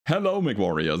Hello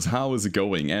Mechwarriors, how is it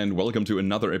going? And welcome to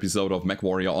another episode of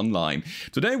Mechwarrior Online.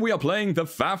 Today we are playing the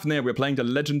Fafnir, we're playing the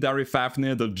legendary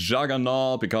Fafnir, the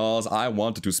Juggernaut, because I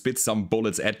wanted to spit some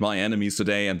bullets at my enemies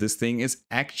today, and this thing is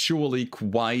actually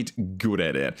quite good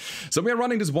at it. So we are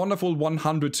running this wonderful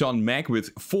 100-ton mech with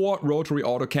 4 rotary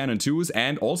autocannon 2s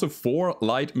and also 4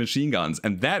 light machine guns.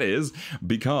 And that is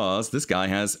because this guy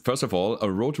has, first of all, a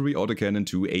rotary autocannon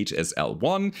 2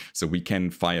 HSL1, so we can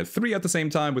fire 3 at the same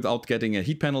time without getting a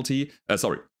heat penalty.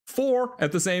 4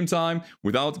 at the same time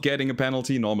without getting a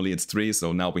penalty. Normally it's 3,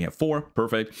 so now we have 4.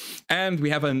 Perfect. And we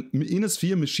have an inner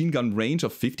sphere machine gun range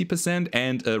of 50%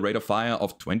 and a rate of fire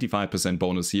of 25%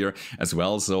 bonus here as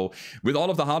well. So with all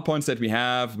of the hard points that we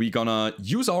have, we're gonna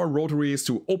use our rotaries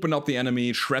to open up the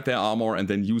enemy, shred their armor, and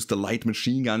then use the light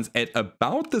machine guns at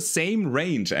about the same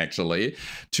range actually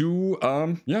to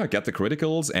get the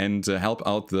criticals and help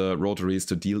out the rotaries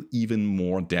to deal even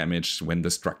more damage when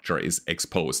the structure is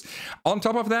exposed. On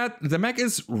top of that, the mech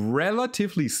is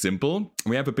relatively simple.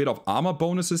 We have a bit of armor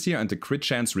bonuses here and the crit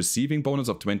chance receiving bonus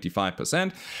of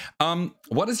 25%.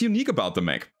 What is unique about the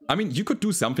mech? I mean, you could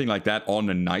do something like that on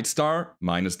a Night Star,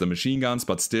 minus the machine guns,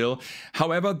 but still.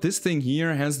 However, this thing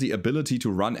here has the ability to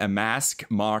run a Mask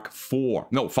Mark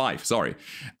 5, sorry.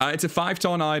 It's a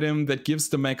 5-ton item that gives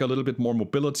the mech a little bit more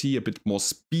mobility, a bit more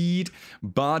speed,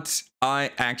 but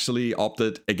I actually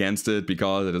opted against it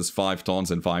because it is 5 tons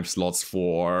and 5 slots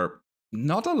for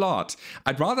not a lot.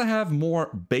 I'd rather have more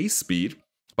base speed.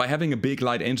 By having a big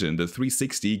light engine, the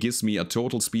 360 gives me a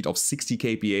total speed of 60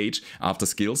 kph after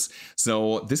skills.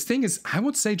 So this thing is, I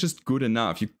would say, just good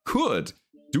enough. You could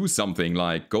do something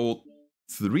like go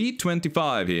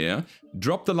 325 here,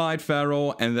 drop the light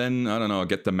ferro, and then, I don't know,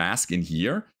 get the mask in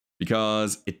here,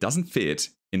 because it doesn't fit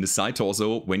in the side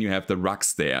torso when you have the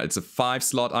rucks there. It's a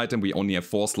 5-slot item, we only have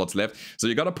 4 slots left, so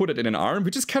you gotta put it in an arm,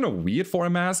 which is kind of weird for a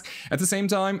mask. At the same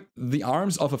time, the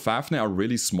arms of a Fafnir are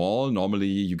really small. Normally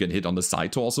you get hit on the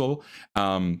side torso,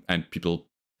 and people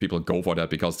go for that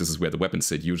because this is where the weapons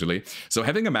sit usually. So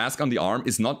having a mask on the arm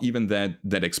is not even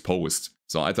that exposed.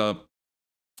 So either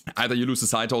you lose the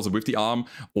side torso with the arm,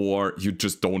 or you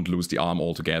just don't lose the arm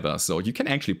altogether. So you can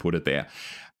actually put it there.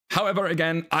 However,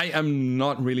 again, I am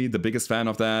not really the biggest fan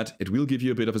of that. It will give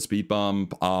you a bit of a speed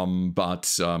bump,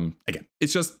 but again,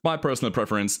 it's just my personal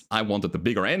preference. I wanted the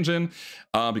bigger engine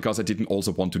because I didn't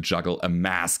also want to juggle a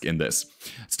mask in this.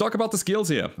 Let's talk about the skills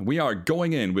here. We are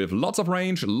going in with lots of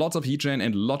range, lots of heat gen,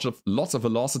 and lots of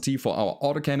velocity for our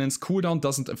autocannons. Cooldown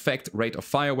doesn't affect rate of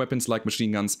fire weapons like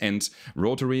machine guns and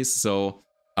rotaries, so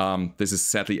this is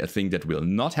sadly a thing that will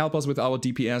not help us with our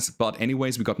DPS. But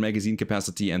anyways, we got magazine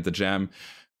capacity and the jam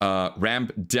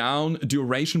ramp down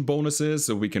duration bonuses,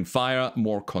 so we can fire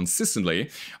more consistently.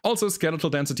 Also skeletal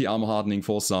density armor hardening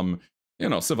for some, you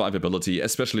know, survivability,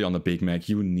 especially on the big mech.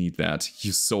 You need that.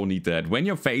 You so need that. When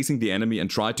you're facing the enemy and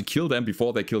try to kill them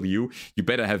before they kill you, you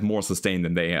better have more sustain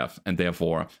than they have, and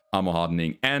therefore armor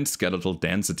hardening and skeletal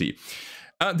density.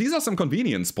 These are some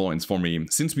convenience points for me.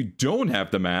 Since we don't have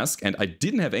the mask and I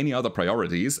didn't have any other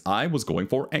priorities, I was going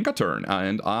for Anchor Turn.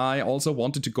 And I also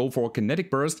wanted to go for Kinetic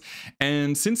Burst.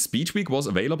 And since Speed Tweak was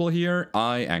available here,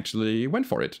 I actually went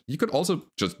for it. You could also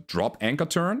just drop Anchor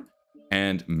Turn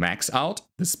and max out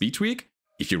the Speed Tweak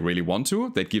if you really want to.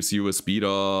 That gives you a speed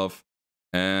of...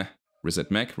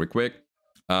 reset mech real quick.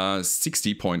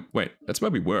 60 point... Wait, that's where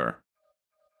we were.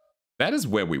 That is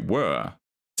where we were.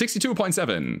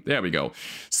 62.7, there we go.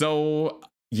 So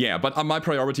yeah, but my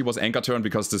priority was Anchor Turn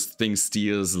because this thing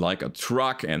steers like a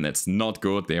truck and that's not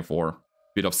good, therefore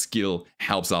bit of skill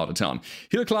helps out a ton.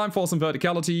 Hill climb for some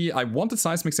verticality. I wanted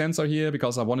seismic sensor here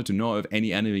because I wanted to know if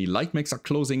any enemy light mechs are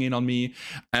closing in on me.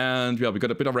 And yeah, we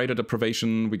got a bit of radar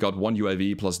deprivation. We got 1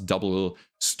 UAV plus double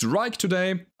strike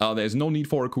today. There's no need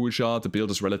for a cool shot. The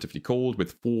build is relatively cold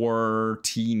with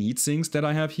 14 heat sinks that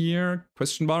I have here.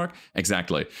 Question mark?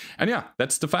 Exactly. And yeah,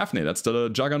 that's the Fafnir. That's the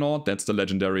Juggernaut. That's the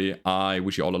legendary. I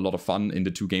wish you all a lot of fun in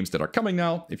the 2 games that are coming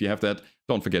now. If you have that,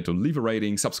 don't forget to leave a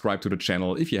rating, subscribe to the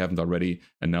channel if you haven't already,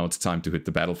 and now it's time to hit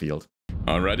the battlefield.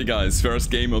 Alrighty guys,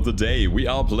 first game of the day. We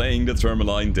are playing the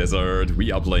Tourmaline Desert.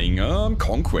 We are playing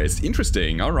Conquest.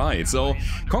 Interesting. Alright, so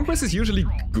Conquest is usually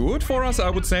good for us, I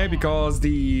would say, because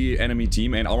the enemy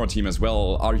team and our team as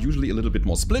well are usually a little bit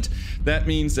more split. That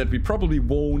means that we probably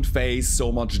won't face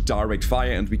so much direct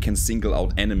fire and we can single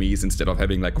out enemies instead of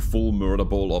having like a full murder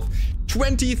bowl of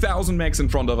 20,000 mechs in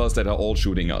front of us that are all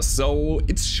shooting us. So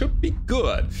it should be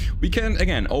good. We can,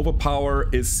 again, overpower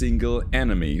a single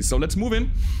enemy. So let's move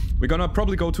in. We're gonna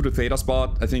probably go to the theta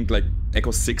spot. I think like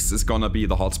Echo 6 is gonna be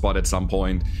the hotspot at some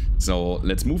point. So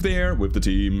let's move there with the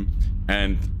team.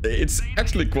 And it's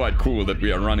actually quite cool that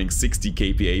we are running 60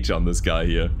 kph on this guy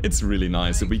here. It's really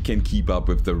nice that we can keep up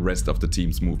with the rest of the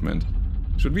team's movement.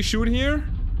 Should we shoot here?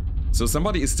 So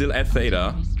somebody is still at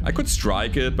Theta. I could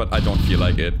strike it, but I don't feel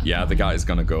like it. Yeah, the guy is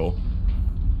gonna go.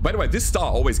 By the way, this star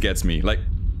always gets me. Like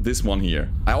this one here.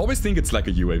 I always think it's like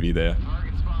a UAV there.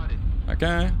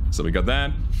 Okay, so we got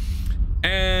that.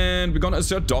 And we're gonna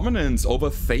assert dominance over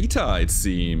Theta, it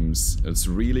seems. It's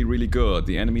really, really good.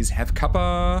 The enemies have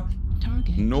Kappa.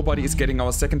 Nobody is getting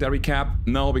our secondary cap.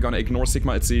 No, we're gonna ignore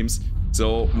Sigma, it seems.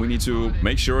 So we need to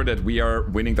make sure that we are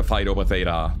winning the fight over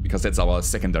Theta, because that's our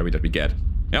secondary that we get.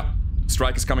 Yeah,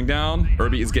 strike is coming down.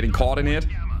 Herbie is getting caught in it.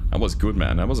 That was good,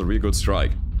 man. That was a really good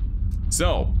strike.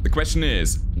 So, the question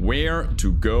is, where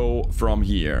to go from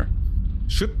here?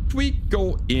 Should we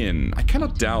go in? I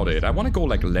cannot doubt it. I want to go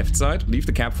like left side, leave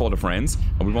the cap for the friends.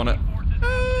 And we want to...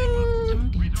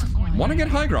 want to get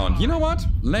high ground. You know what?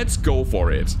 Let's go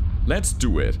for it. Let's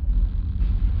do it.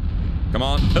 Come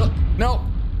on. No.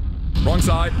 Wrong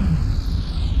side.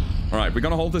 Alright, we're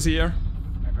gonna hold this here.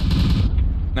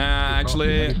 Nah,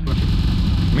 actually...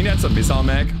 I mean, that's a missile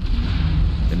mech.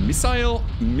 A missile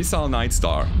Night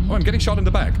Star. Oh, I'm getting shot in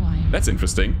the back. That's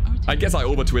interesting. I guess I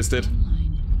over-twisted.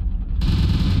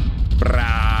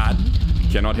 Brad.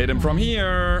 Cannot hit him from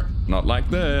here. Not like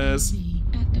this.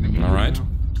 Alright.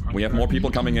 We have more people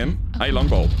coming in. Hey,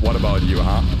 Longbow. What about you,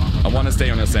 huh? I want to stay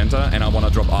on the center and I want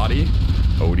to drop Artie.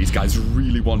 Oh, these guys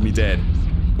really want me dead.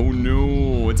 Oh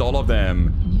no, it's all of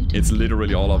them. It's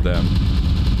literally all of them.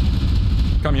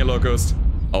 Come here, Locust.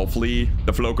 Oh, flee.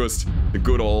 The Flocust. The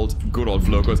good old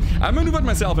Flocust. I maneuvered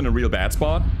myself in a real bad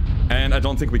spot. And I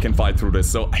don't think we can fight through this.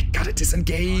 So I gotta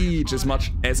disengage as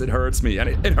much as it hurts me.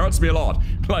 And it hurts me a lot.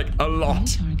 Like, a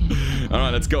lot.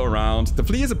 Alright, let's go around. The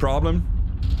flea is a problem.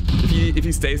 If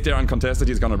he stays there uncontested,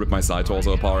 he's gonna rip my side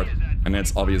torso apart. And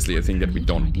that's obviously a thing that we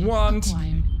don't want.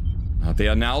 They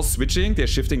are now switching. They're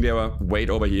shifting their weight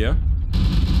over here.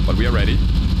 But we are ready.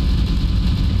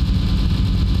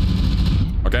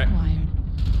 Okay.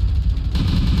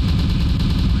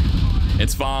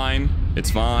 It's fine.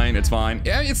 It's fine. It's fine.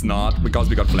 Yeah, it's not. Because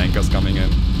we got flankers coming in.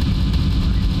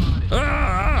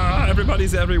 Ah,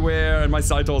 everybody's everywhere. And my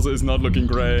side torso is not looking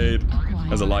great.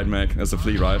 There's a light mech. There's a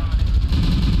flea, right?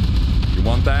 You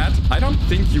want that? I don't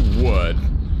think you would.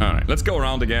 Alright, let's go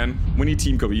around again. We need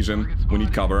team cohesion. We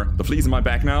need cover. The flea's in my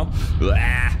back now.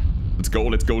 Ah, let's go,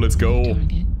 let's go, let's go.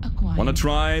 Wanna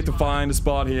try to find a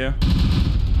spot here.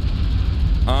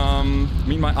 I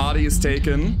mean, my Artie is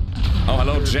taken. Oh,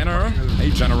 hello, Jenner. Hey,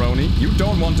 Jenneroni. You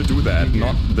don't want to do that.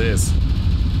 Not this.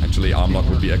 Actually, armlock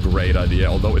would be a great idea,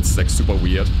 although it's like super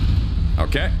weird.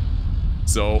 Okay.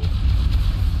 So,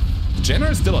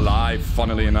 Jenner is still alive,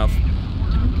 funnily enough.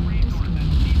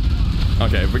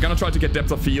 Okay, we're gonna try to get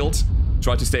depth of field.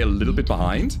 Try to stay a little bit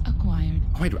behind. Oh,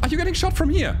 wait, are you getting shot from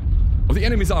here? Oh, the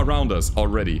enemies are around us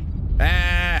already.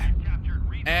 Not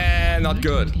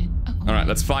good. Alright,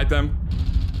 let's fight them.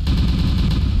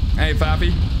 Hey,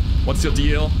 Faffy. What's your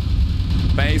deal?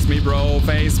 Face me, bro.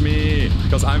 Face me.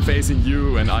 Because I'm facing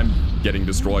you and I'm getting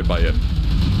destroyed by it.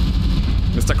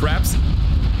 Mr. Krabs,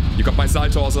 you got my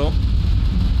side torso.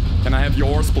 Can I have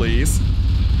yours, please?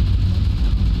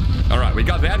 Alright, we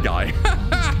got that guy.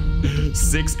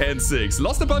 6 and 6.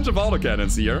 Lost a bunch of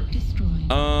autocannons here.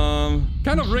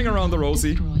 Kind of ring around the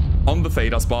rosy on the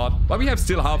Theta spot. But we have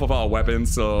still half of our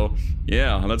weapons, so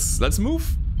yeah, let's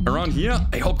move around here.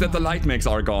 I hope that the light mechs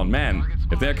are gone. Man,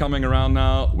 if they're coming around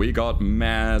now, we got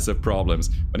massive problems.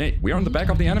 But hey, we're on the back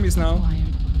of the enemies now.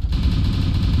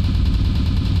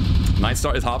 Night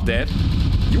Star is half dead.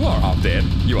 You are half dead.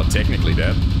 You are technically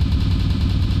dead.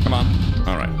 Come on.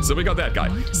 Alright, so we got that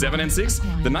guy. 7 and 6.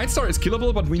 The Night Star is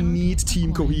killable, but we need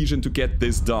team cohesion to get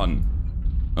this done.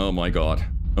 Oh my god.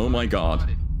 Oh my god.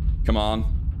 Come on.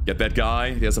 Get that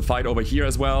guy. There's a fight over here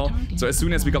as well. So as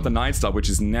soon as we got the Night Star, which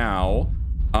is now...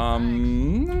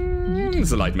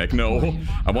 it's a light mech. No.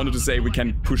 I wanted to say we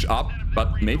can push up,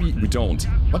 but maybe we don't.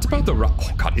 What about the rough...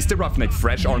 Oh god, is the roughneck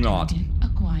fresh or not?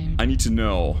 I need to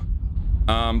know.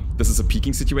 This is a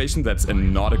peeking situation. That's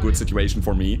not a good situation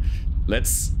for me.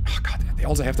 Let's... Oh god, they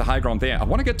also have the high ground there. I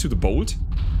want to get to the bolt.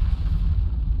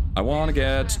 I want to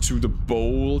get to the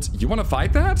bolt. You want to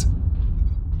fight that?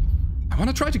 I want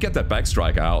to try to get that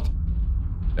backstrike out.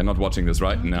 They're not watching this,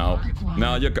 right? No.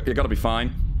 No, you gotta be fine.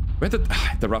 Where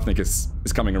the roughneck is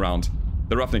coming around.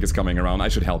 The roughneck is coming around. I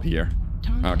should help here.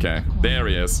 Okay, there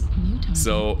he is.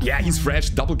 So, yeah, he's fresh.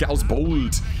 Double Gauss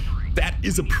bolt. That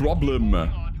is a problem.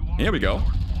 Here we go.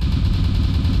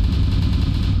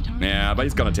 Yeah, but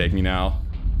he's gonna take me now.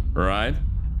 Right?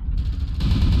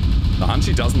 The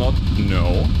Hanshi does not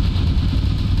know.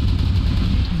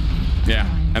 Yeah,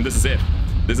 and this is it.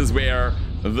 This is where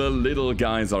the little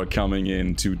guys are coming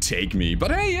in to take me. But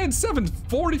hey, it's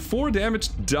 744 damage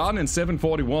done and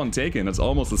 741 taken. It's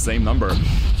almost the same number.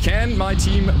 Can my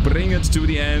team bring it to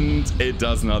the end? It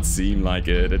does not seem like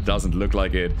it. It doesn't look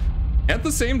like it. At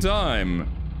the same time...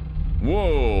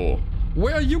 Whoa.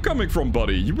 Where are you coming from,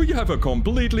 buddy? We have a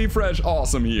completely fresh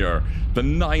awesome here. The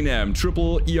 9M,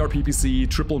 triple ERPPC,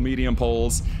 triple medium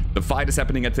pulse. The fight is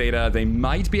happening at Theta. They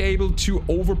might be able to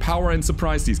overpower and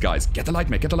surprise these guys. Get the light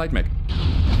mech, get the light mech.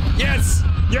 Yes!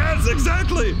 Yes,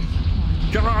 exactly!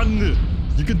 Come on!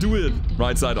 You can do it.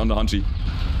 Right side on the Hanshi.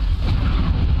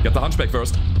 Get the Hunchback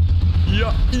first.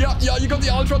 Yeah, you got the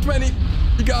Ultra 20.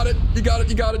 You got it, you got it,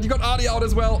 you got it. You got Artie out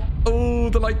as well. Oh,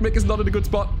 the light mech is not in a good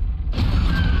spot.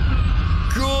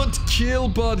 Good kill,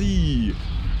 buddy.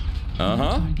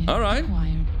 Alright.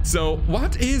 So,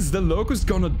 what is the Locust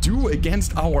gonna do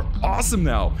against our awesome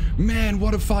now? Man,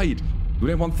 what a fight. Do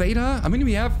they want Theta? I mean,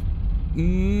 we have...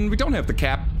 we don't have the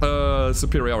cap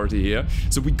superiority here.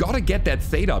 So we gotta get that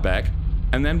Theta back.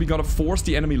 And then we gotta force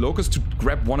the enemy Locust to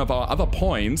grab one of our other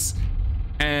points.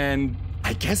 And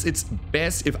I guess it's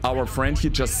best if our friend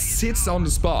here just sits on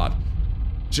the spot.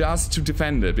 Just to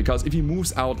defend it, because if he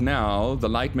moves out now, the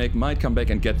light mech might come back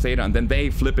and get Theta, and then they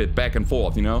flip it back and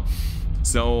forth, you know?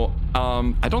 So,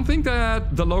 I don't think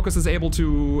that the Locust is able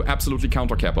to absolutely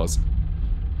counter-cap us.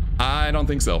 I don't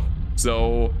think so.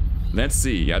 So, let's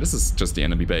see. Yeah, this is just the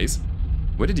enemy base.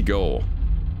 Where did he go?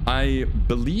 I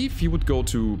believe he would go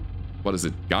to... What is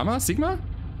it? Gamma? Sigma?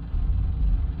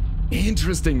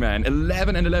 Interesting, man.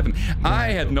 11 and 11.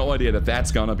 I had no idea that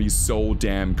that's gonna be so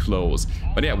damn close.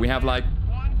 But yeah, we have like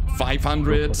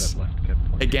 500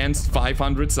 against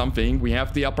 500 something. We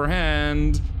have the upper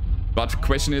hand. But the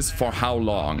question is, for how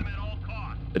long?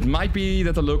 It might be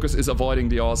that the Locust is avoiding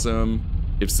the awesome.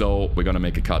 If so, we're gonna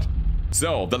make a cut.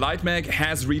 So, the light mech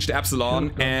has reached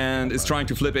Epsilon and is trying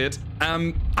to flip it.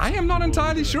 I am not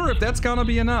entirely sure if that's gonna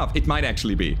be enough. It might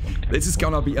actually be. This is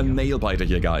gonna be a nail biter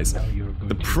here, guys.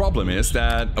 The problem is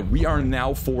that we are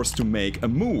now forced to make a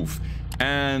move.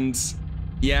 And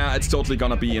yeah, it's totally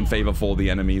gonna be in favor for the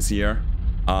enemies here.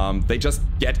 They just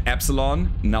get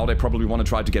Epsilon. Now they probably want to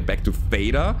try to get back to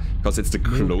Theta, because it's the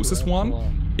closest one.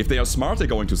 If they are smart, they're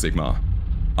going to Sigma.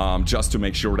 Just to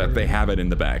make sure that they have it in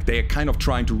the bag. They are kind of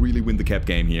trying to really win the cap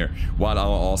game here, while our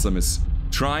awesome is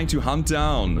trying to hunt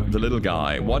down the little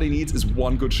guy. What he needs is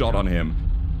one good shot on him.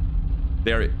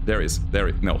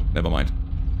 No, never mind.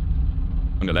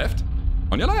 On your left?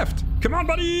 On your left! Come on,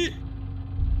 buddy!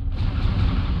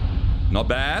 Not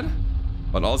bad,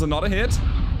 but also not a hit.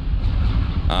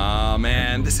 Ah,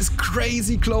 man, this is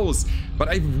crazy close. But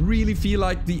I really feel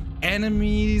like the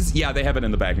enemies... Yeah, they have it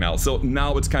in the bag now. So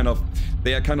now it's kind of...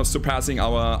 They are kind of surpassing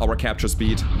our capture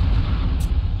speed.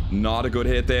 Not a good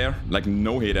hit there. Like,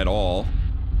 no hit at all.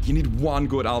 You need one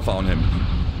good alpha on him.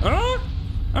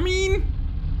 I mean...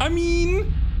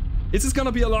 Is this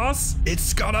gonna be a loss?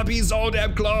 It's gonna be so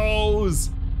damn close!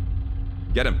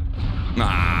 Get him.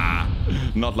 Ah,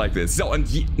 not like this. So, and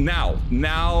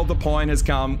now the point has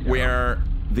come where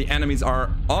the enemies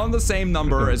are on the same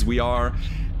number as we are,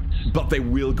 but they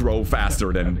will grow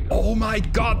faster than... Oh my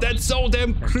god, that's so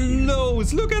damn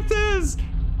close! Look at this!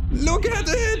 Look at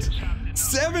it!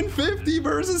 750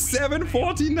 versus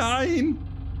 749!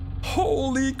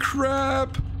 Holy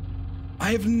crap!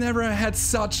 I have never had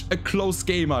such a close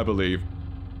game, I believe.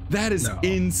 That is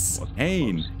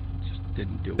insane.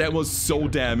 That was so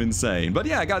damn insane. But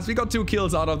yeah, guys, we got 2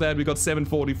 kills out of that. We got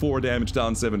 744 damage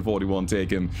down, 741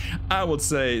 taken. I would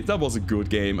say that was a good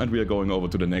game, and we are going over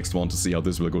to the next one to see how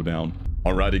this will go down.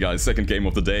 Alrighty guys, second game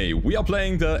of the day. We are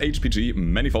playing the HPG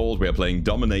Manifold, we are playing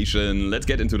Domination. Let's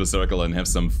get into the circle and have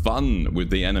some fun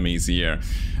with the enemies here.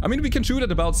 I mean, we can shoot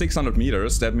at about 600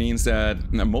 meters. That means that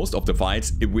most of the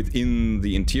fights within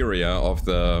the interior of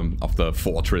the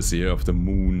fortress here, of the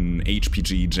moon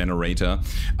HPG generator,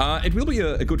 it will be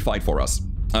a good fight for us.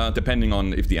 Depending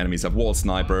on if the enemies have wall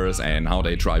snipers and how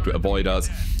they try to avoid us.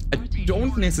 I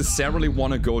don't necessarily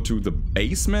want to go to the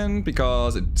basement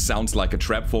because it sounds like a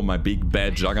trap for my big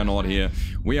bad Juggernaut here.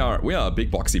 We are a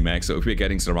big boxy mech, so if we're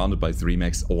getting surrounded by 3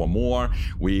 mechs or more,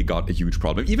 we got a huge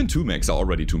problem. Even 2 mechs are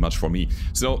already too much for me.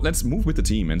 So let's move with the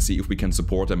team and see if we can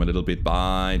support them a little bit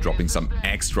by dropping some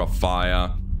extra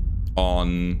fire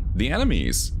on the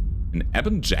enemies. An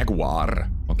Ebon Jaguar.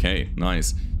 Okay,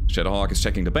 nice. Shadowhawk is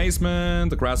checking the basement.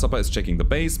 The Grasshopper is checking the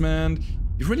basement.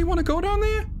 You really want to go down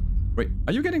there? Wait,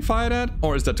 are you getting fired at?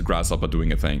 Or is that the Grasshopper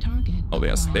doing a thing? Oh,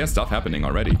 there's stuff happening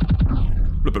already.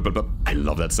 I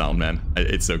love that sound, man.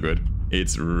 It's so good.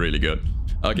 It's really good.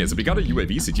 Okay, so we got a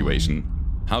UAV situation.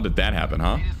 How did that happen,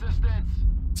 huh?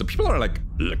 So people are like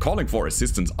calling for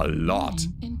assistance a lot.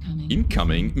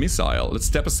 Incoming missile. Let's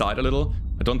step aside a little.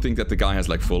 I don't think that the guy has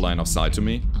like full line of sight to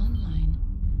me.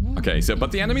 Okay, so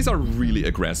but the enemies are really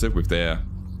aggressive with their...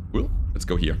 Well, let's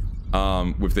go here.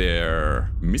 With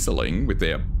their missiling, with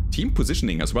their team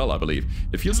positioning as well, I believe.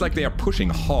 It feels like they are pushing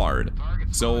hard.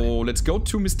 So let's go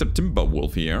to Mr.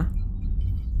 Timberwolf here.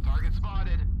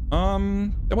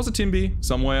 There was a Timby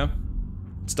somewhere.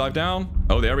 Let's dive down.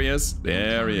 Oh, there he is.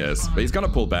 There he is. But he's gonna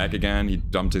pull back again. He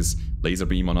dumped his laser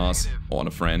beam on us. Or on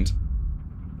a friend.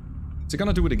 Is he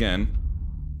gonna do it again?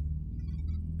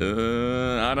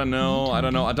 I don't know. I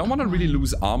don't know. I don't want to really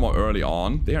lose armor early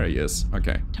on. There he is.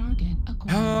 Okay.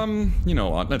 You know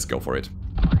what? Let's go for it.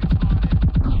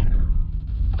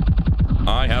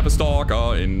 I have a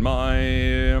stalker in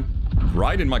my...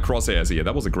 Right in my crosshairs here.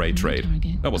 That was a great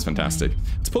trade. That was fantastic.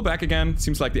 Let's pull back again.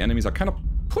 Seems like the enemies are kind of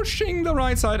pushing the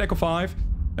right side, Echo 5.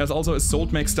 There's also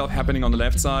assault mech stuff happening on the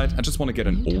left side. I just want to get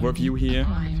an overview here.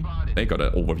 They got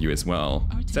an overview as well.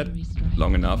 Is that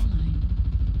long enough?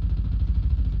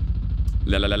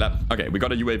 La la la la. Okay, we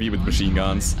got a UAV with machine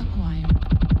guns.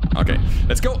 Okay,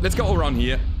 let's go around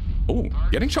here. Oh,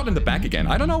 getting shot in the back again.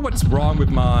 I don't know what's wrong with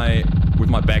my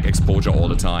back exposure all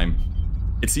the time.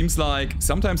 It seems like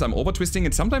sometimes I'm over twisting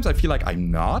and sometimes I feel like I'm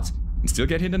not and still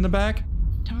get hit in the back.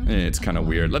 It's kind of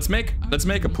weird. Let's make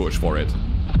a push for it.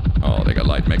 Oh, they got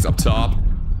light mechs up top.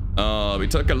 We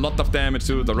took a lot of damage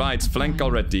to the right flank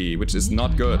already, which is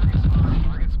not good.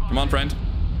 Come on, friend.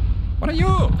 What are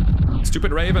you?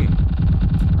 Stupid Raven.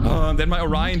 Then my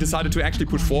Orion decided to actually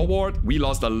push forward. We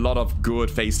lost a lot of good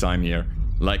face time here.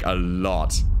 Like a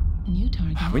lot.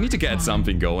 We need to get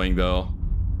something going though.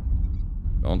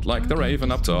 Don't like the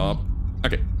Raven up top.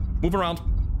 Okay, move around.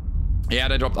 Yeah,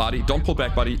 they dropped Adi. Don't pull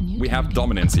back, buddy. We have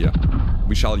dominance here.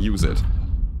 We shall use it.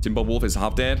 Timberwolf is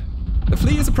half dead. The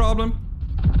flea is a problem.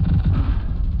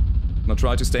 Gonna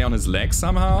try to stay on his legs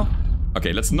somehow.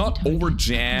 Okay, let's not over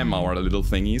jam our little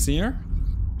thingies here.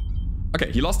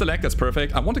 Okay, he lost the leg. That's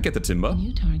perfect. I want to get the timber.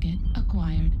 New target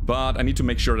acquired. But I need to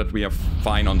make sure that we are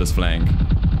fine on this flank.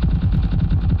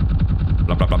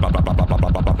 Blah, blah, blah, blah, blah, blah, blah,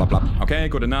 blah, blah, blah, blah. Okay,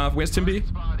 good enough. Where's Timby?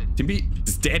 Timby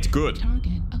is dead. Good.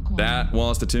 That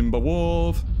was the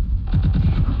Timberwolf.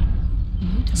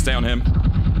 Stay on him.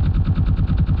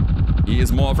 He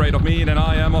is more afraid of me than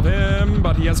I am of him,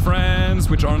 but he has friends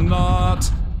which are not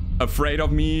afraid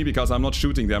of me because I'm not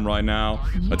shooting them right now.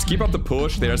 Let's keep up the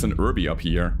push. There's an Irby up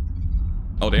here.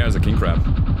 Oh, there's a king crab.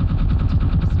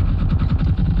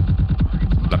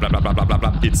 Blah, blah, blah, blah, blah, blah,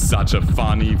 blah. It's such a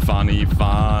funny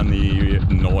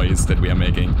noise that we are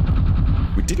making.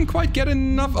 We didn't quite get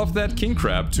enough of that king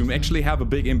crab to actually have a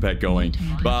big impact going.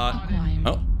 But...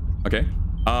 Oh, okay.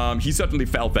 He certainly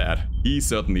felt that. He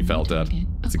certainly felt that.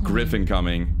 It's a griffin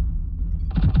coming.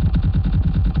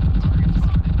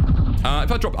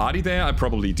 If I drop Adi there, I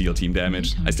probably deal team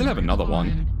damage. I still have another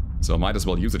one. So I might as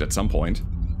well use it at some point.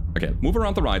 Okay, move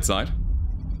around the right side.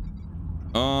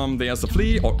 There's the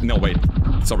flea. Oh, no, wait.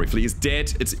 Sorry, flea is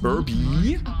dead. It's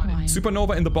Irby.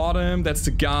 Supernova in the bottom. That's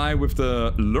the guy with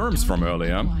the lerms from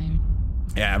earlier.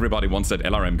 Yeah, everybody wants that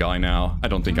LRM guy now. I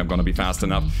don't think I'm gonna be fast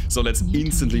enough. So let's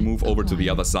instantly move over to the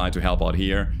other side to help out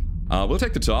here. We'll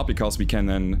take the top because we can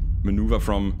then maneuver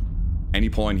from any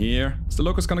point here. Is the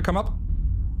Locust gonna come up?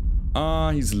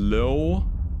 He's low.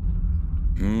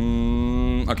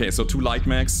 Okay, so 2 light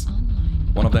mechs.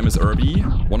 One of them is Irby,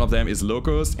 one of them is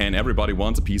Locust, and everybody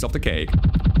wants a piece of the cake.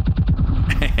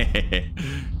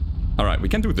 Alright, we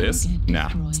can do this. Nah,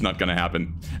 it's not gonna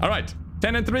happen. Alright,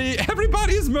 10 and 3,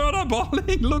 everybody is murder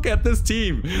balling. Look at this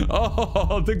team.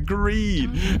 Oh, the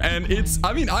greed. And it's,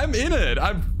 I mean, I'm in it.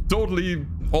 I'm totally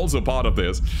also part of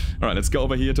this. Alright, let's go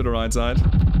over here to the right side.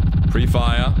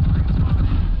 Pre-fire.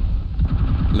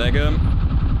 Leg him.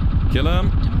 Kill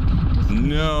him.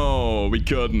 No, we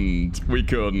couldn't. We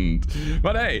couldn't.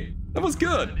 But hey, that was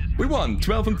good. We won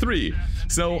 12 and 3.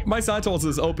 So my side also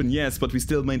is open, yes, but we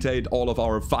still maintained all of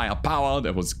our firepower.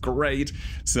 That was great.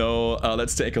 So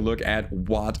let's take a look at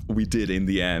what we did in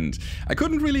the end. I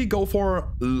couldn't really go for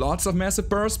lots of massive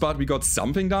bursts, but we got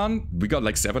something done. We got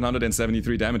like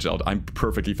 773 damage out. I'm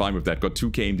perfectly fine with that. Got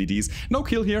 2 KMDDs. No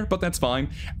kill here, but that's fine.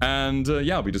 And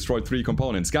yeah, we destroyed 3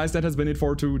 components. Guys, that has been it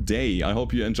for today. I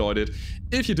hope you enjoyed it.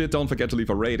 If you did, don't forget to leave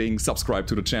a rating, subscribe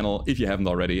to the channel if you haven't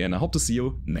already, and I hope to see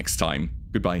you next time.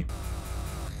 Goodbye.